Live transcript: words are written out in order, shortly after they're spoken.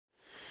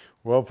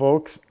Well,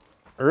 folks,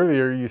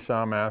 earlier you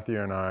saw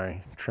Matthew and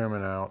I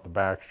trimming out the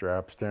back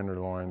straps,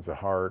 tenderloins, the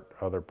heart,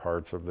 other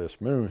parts of this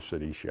moose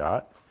that he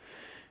shot.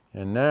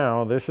 And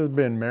now this has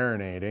been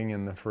marinating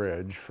in the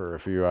fridge for a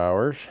few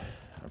hours.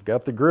 I've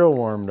got the grill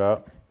warmed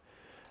up.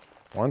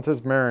 Once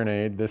it's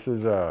marinated, this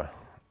is a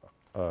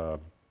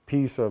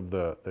piece of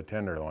the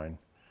tenderloin.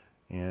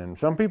 And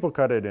some people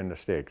cut it into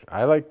steaks.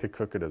 I like to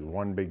cook it as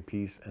one big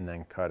piece and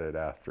then cut it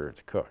after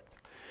it's cooked.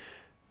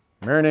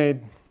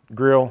 Marinade,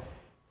 grill,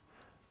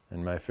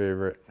 and my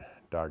favorite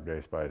Dog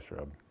Day spice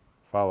rub.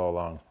 Follow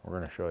along. We're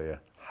going to show you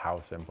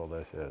how simple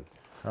this is.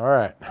 All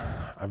right,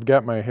 I've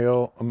got my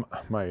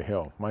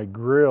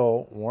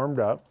grill warmed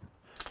up.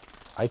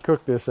 I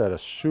cook this at a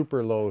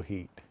super low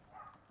heat.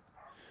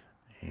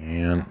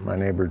 And my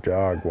neighbor's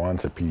dog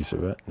wants a piece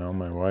of it. Now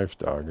my wife's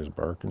dog is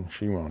barking.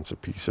 She wants a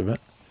piece of it.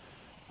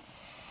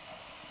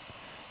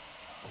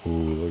 Ooh,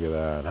 look at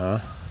that, huh?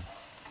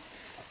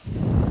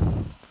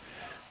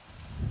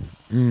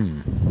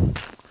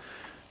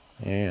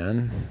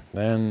 And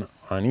then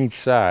on each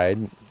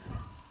side,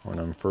 when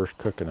I'm first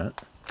cooking it,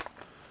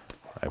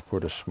 I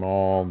put a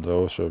small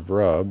dose of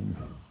rub,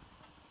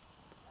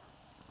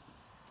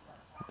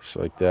 just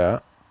like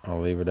that.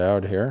 I'll leave it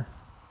out here.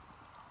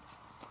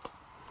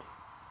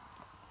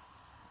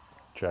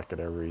 Check it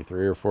every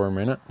 3 or 4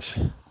 minutes,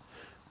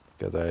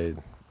 because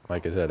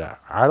like I said,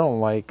 I don't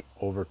like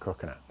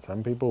overcooking it.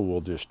 Some people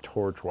will just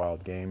torch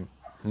wild game,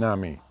 not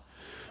me.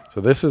 So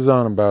this is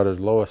on about as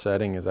low a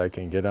setting as I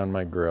can get on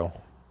my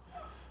grill.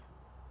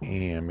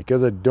 And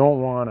because I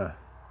don't want to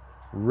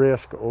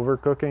risk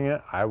overcooking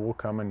it, I will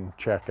come and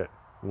check it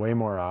way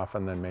more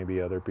often than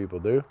maybe other people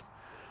do.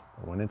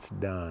 But when it's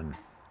done,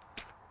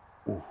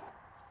 ooh,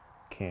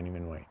 can't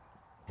even wait.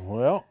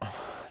 Well,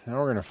 now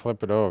we're gonna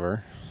flip it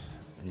over.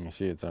 You can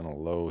see it's on a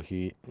low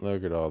heat.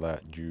 Look at all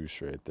that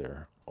juice right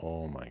there.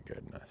 Oh my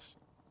goodness.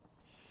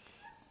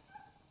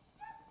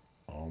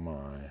 Oh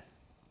my.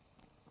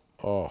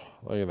 Oh,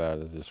 look at that,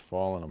 it's just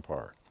falling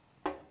apart.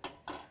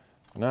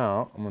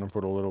 Now, I'm gonna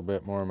put a little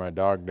bit more of my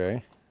Dog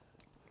Day.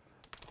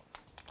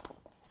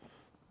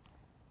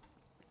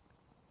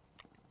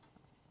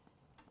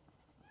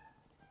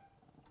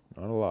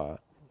 Not a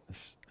lot,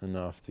 just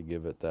enough to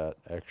give it that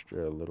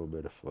extra little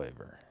bit of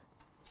flavor.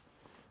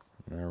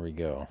 There we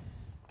go.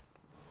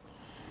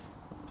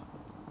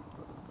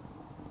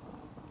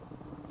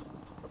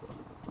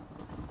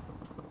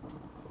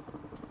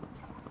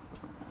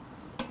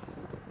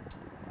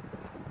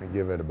 I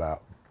give it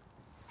about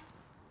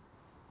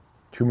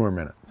 2 more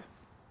minutes.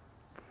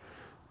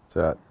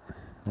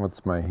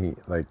 What's my heat?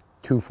 Like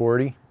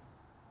 240.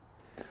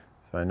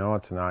 So I know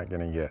it's not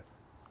gonna get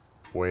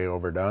way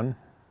overdone.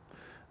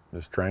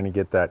 Just trying to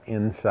get that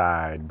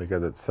inside,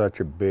 because it's such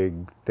a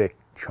big, thick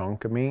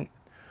chunk of meat.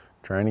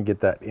 Trying to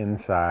get that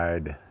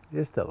inside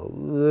just a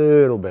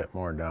little bit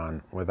more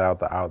done without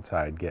the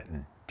outside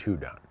getting too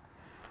done.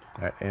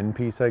 That end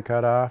piece I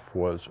cut off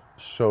was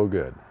so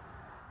good.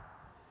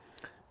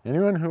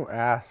 Anyone who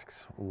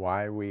asks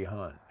why we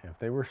hunt, if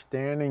they were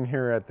standing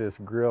here at this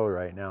grill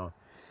right now,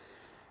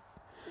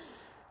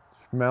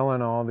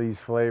 smelling all these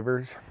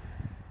flavors,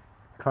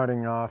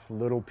 cutting off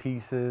little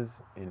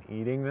pieces and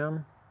eating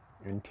them,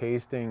 and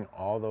tasting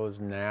all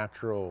those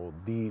natural,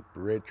 deep,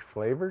 rich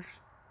flavors,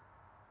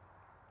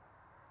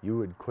 you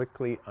would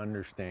quickly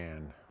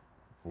understand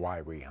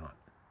why we hunt.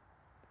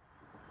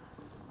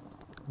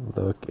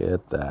 Look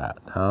at that,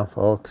 huh,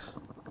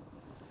 folks?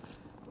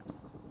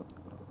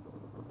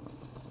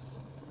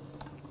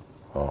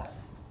 Oh.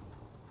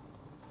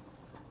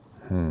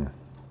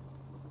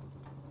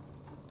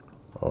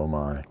 Oh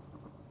my.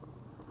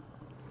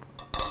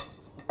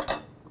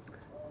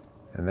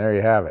 And there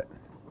you have it.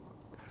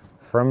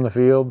 From the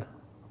field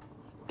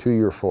to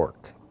your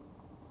fork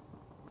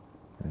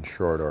in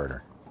short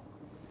order.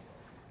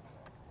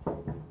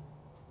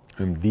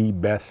 And the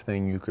best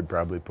thing you could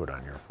probably put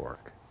on your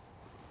fork.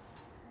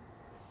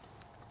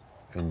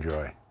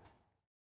 Enjoy.